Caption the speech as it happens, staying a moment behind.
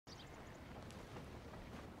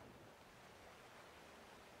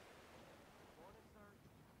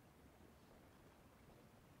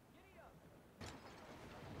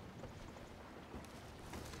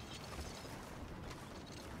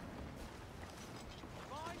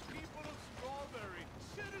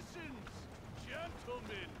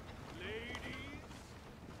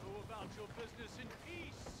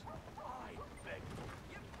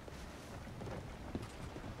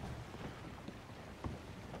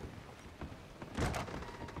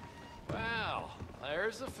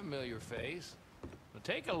There's a familiar face. Well,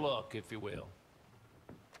 take a look, if you will.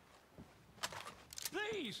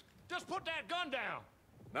 Please, just put that gun down.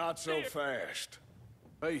 Not so fast.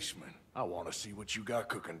 Baseman, I want to see what you got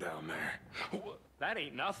cooking down there. That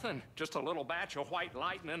ain't nothing. Just a little batch of white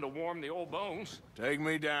lightning to warm the old bones. Take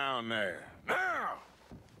me down there. Now!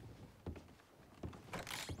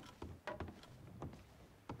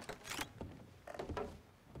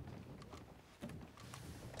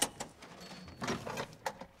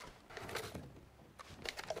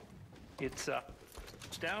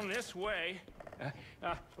 It's down this way.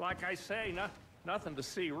 Like I say, nothing to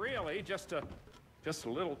see really. Just a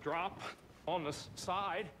little drop on the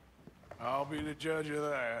side. I'll be the judge of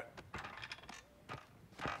that.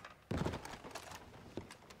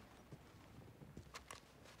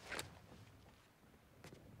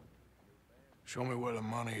 Show me where the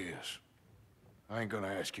money is. I ain't gonna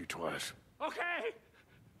ask you twice. Okay,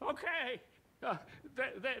 okay.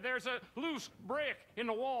 There's a loose brick in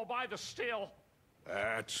the wall by the still.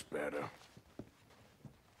 That's better.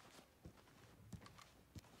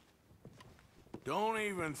 Don't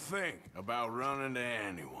even think about running to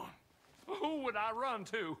anyone. Who would I run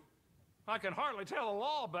to? I can hardly tell the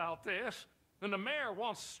law about this. And the mayor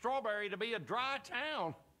wants Strawberry to be a dry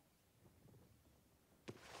town.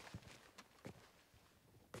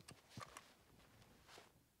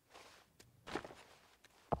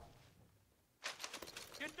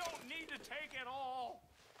 You don't need to take it all.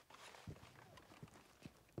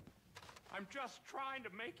 I'm just trying to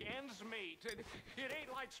make ends meet. It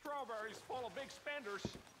ain't like Strawberry's full of big spenders.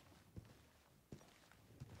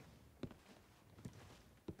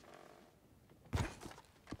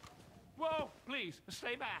 Whoa, please,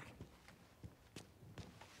 stay back.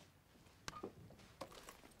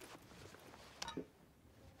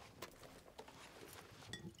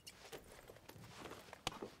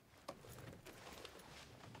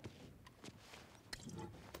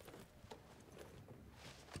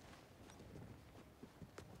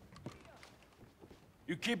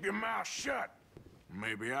 You keep your mouth shut.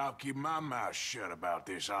 Maybe I'll keep my mouth shut about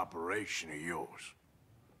this operation of yours.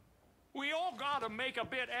 We all gotta make a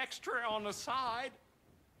bit extra on the side.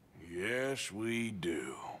 Yes, we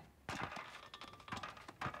do.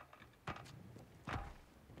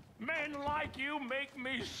 Men like you make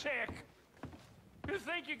me sick. You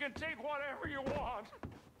think you can take whatever you want.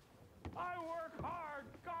 I work hard.